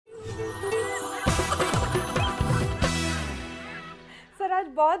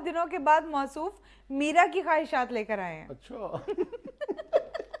बहुत दिनों के बाद मौसूफ मीरा की ख्वाहिशात लेकर आए हैं। अच्छा।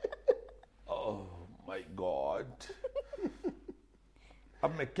 ओह माय गॉड,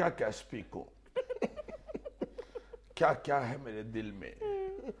 अब मैं क्या क्या स्पीकूं, क्या क्या है मेरे दिल में।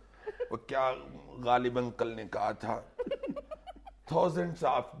 वो क्या गालिब अंकल ने कहा था, थाउजेंड्स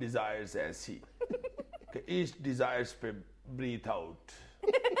ऑफ डिजायर्स ऐसी कि ईच डिजायर्स पे breathe out.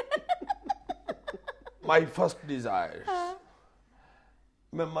 My first Dzire,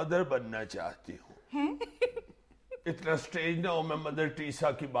 मैं मदर बनना चाहती हूँ। इतना स्ट्रेंज ना हो, मैं मदर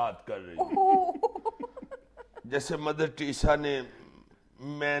टीसा की बात कर रही हूँ। जैसे मदर टीसा ने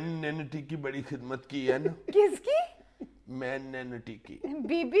मैननिटी की बड़ी खिदमत की है ना। किसकी? मैननिटी की,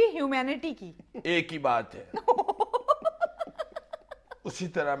 बीबी ह्यूमैनिटी की। एक ही बात है। उसी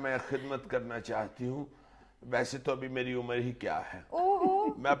तरह मैं खिदमत करना चाहती हूँ। वैसे तो अभी मेरी उम्र ही क्या है।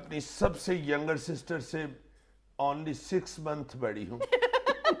 ओहो। मैं अपनी सबसे यंगर सिस्टर से ओनली 6 मंथ बड़ी हूँ।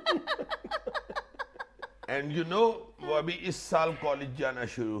 एंड यू नो, वो अभी इस साल कॉलेज जाना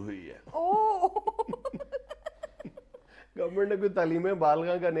शुरू हुई है। गवर्नमेंट ने कोई तालीम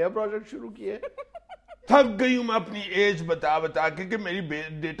बालगा का नया प्रोजेक्ट शुरू किया है। थक गई हूं मैं अपनी एज बता बता के कि मेरी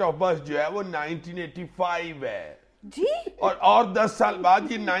डेट ऑफ बर्थ जो है वो 1985 है जी। और 10 साल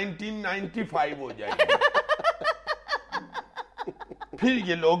बाद ये 1995 हो जाएगी। फिर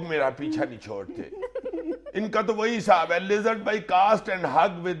ये लोग मेरा पीछा नहीं छोड़ते। इनका तो वही हिसाब है, lizard bye cast and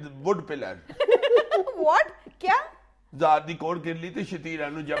hug with would pillar. What? क्या? ज़ादी कोड़ कर ली थी शतीरा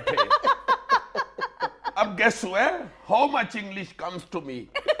नु जफे। अब गेस हुआ how much English comes to me.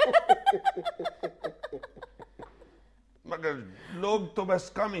 मगर लोग तो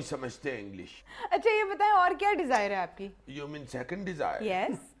बस कम ही समझते हैं इंग्लिश। अच्छा ये बताएं, और क्या डिजायर है आपकी? You mean second Dzire?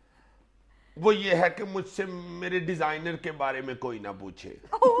 Yes. वो ये है कि मुझसे मेरे डिजाइनर के बारे में कोई ना पूछे।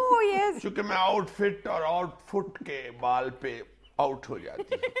 Oh yes. क्योंकि मैं आउटफिट और आउटफुट के बाल पे आउट हो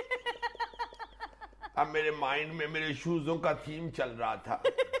जाती हूँ। अब मेरे माइंड में मेरे शूजों का थीम चल रहा था,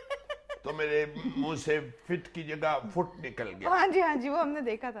 तो मेरे मुंह से फिट की जगह फुट निकल गया। हाँ जी, वो हमने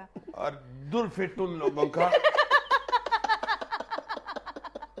देखा था। और दुर्फिट उन लोगों का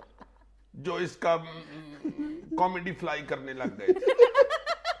जो इसका कॉमेडी फ्लाई करने लग गए थे।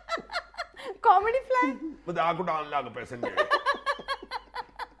 Comedy fly? मजाक उड़ाने लग पैसे।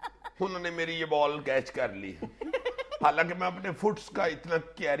 उन्होंने मेरी ये बॉल कैच कर ली। हालांकि मैं अपने फुट्स का इतना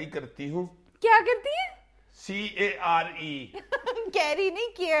कैरी करती हूँ। क्या करती है? CARE। कैरी नहीं,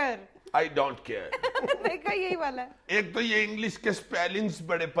 केयर। I don't care. देखा, यही वाला है। एक तो ये इंग्लिश के स्पेलिंग्स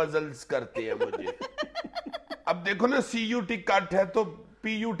बड़े पजल्स करते हैं मुझे। अब देखो ना, CUT कट है तो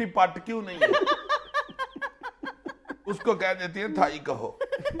PUT पट क्यों नहीं है? उसको कह देती है थाई कहो।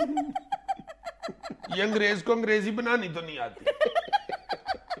 ये अंग्रेज को अंग्रेजी बनानी तो नहीं आती।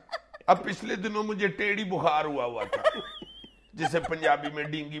 अब पिछले दिनों मुझे टेढ़ी बुखार हुआ था, जिसे पंजाबी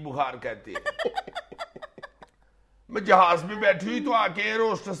में डींगी बुखार कहते हैं। मैं जहाज में बैठी हुई तो आके एयर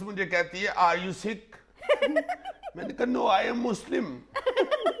होस्टेस मुझे कहती है आर यू सिक? मैंने कहा नो आई एम मुस्लिम।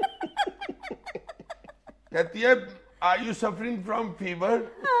 कहती है are you suffering from fever?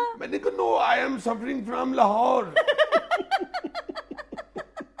 मैंने कहा no I am suffering from Lahore.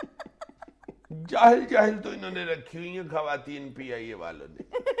 जाहिल जाहिल तो इन्होंने रखी हुई है खवातीन PIA वालों ने।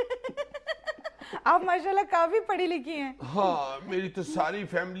 आप माशाल्लाह काफी पढ़ी लिखी हैं। हाँ, मेरी तो सारी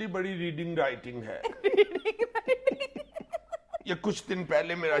फैमिली बड़ी रीडिंग राइटिंग है। ये कुछ दिन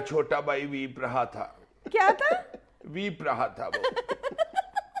पहले मेरा छोटा भाई वीप रहा था। क्या था? वीप रहा था वो।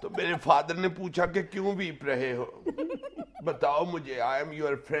 तो मेरे फादर ने पूछा कि क्यों वीप रहे हो, बताओ मुझे, आई एम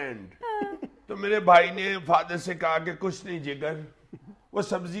योर फ्रेंड। तो मेरे भाई ने फादर से कहा कि कुछ नहीं जिगर, वो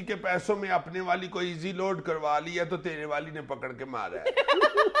सब्जी के पैसों में अपने वाली को इजी लोड करवा लिया तो तेरे वाली ने पकड़ के मारा है।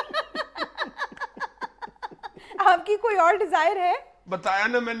 आपकी कोई और डिजायर है? बताया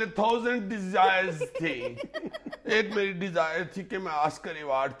ना मैंने, 1000 डिजायर्स थी। एक मेरी डिजायर थी कि मैं ऑस्कर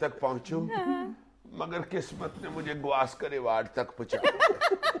अवार्ड तक पहुंचूं, मगर किस्मत ने मुझे ग्वास्कर अवार्ड तक पहुंचा।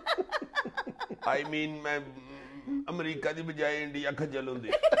 आई मीन मैं अमेरिका की बजाय इंडिया खजल होंदी।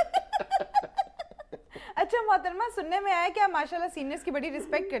 अच्छा मोहतरमा, सुनने में आया कि आप माशाल्लाह सीनियर्स की बड़ी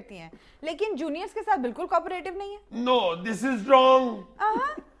रिस्पेक्ट करती हैं, लेकिन जूनियर्स के साथ बिल्कुल कोऑपरेटिव नहीं है। No, this is wrong.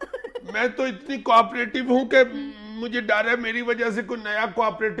 मैं तो इतनी कोऑपरेटिव हूं कि मुझे डर है मेरी वजह से कोई नया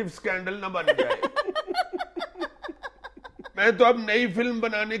कोऑपरेटिव स्कैंडल ना बन जाए। मैं तो अब नई फिल्म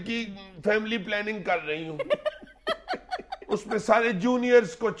बनाने की फैमिली प्लानिंग कर रही हूँ। उसमें सारे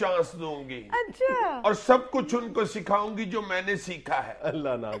जूनियर्स को चांस दूंगी। अच्छा। और सब कुछ उनको सिखाऊंगी जो मैंने सीखा है।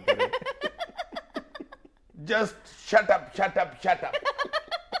 अल्लाह ना करे। Just shut up shut up shut up.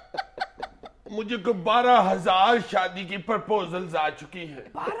 मुझे को 12,000 शादी की प्रपोजल्स आ चुकी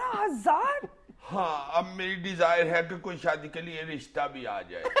हैं। 12,000? हाँ, अब मेरी डिजायर है कि कोई शादी के लिए रिश्ता भी आ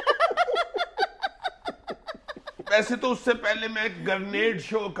जाए। वैसे तो उससे पहले मैं एक ग्रेनेड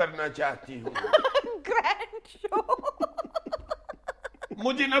शो करना चाहती हूँ। Grand show.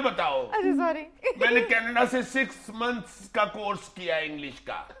 मुझे ना बताओ। अच्छा सॉरी। मैंने कनाडा से 6 मंथ्स का कोर्स किया है इंग्लिश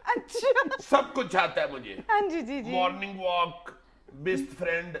का। अच्छा। सब कुछ आता है मुझे। हाँ जी जी जी। मॉर्निंग वॉक, बेस्ट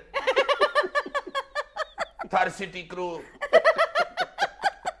फ्रेंड, थर सिटी क्रू।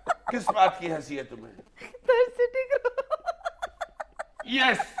 किस बात की हंसी है तुम्हें? थर city crew.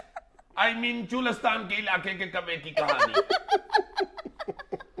 Yes, I mean चुलस्तान के इलाके के कबे की कहानी।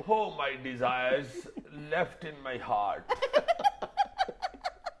 हो my desires left in my heart.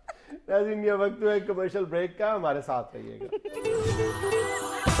 नाज़रीन, ये वक्त है कमर्शियल ब्रेक का, हमारे साथ रहिएगा।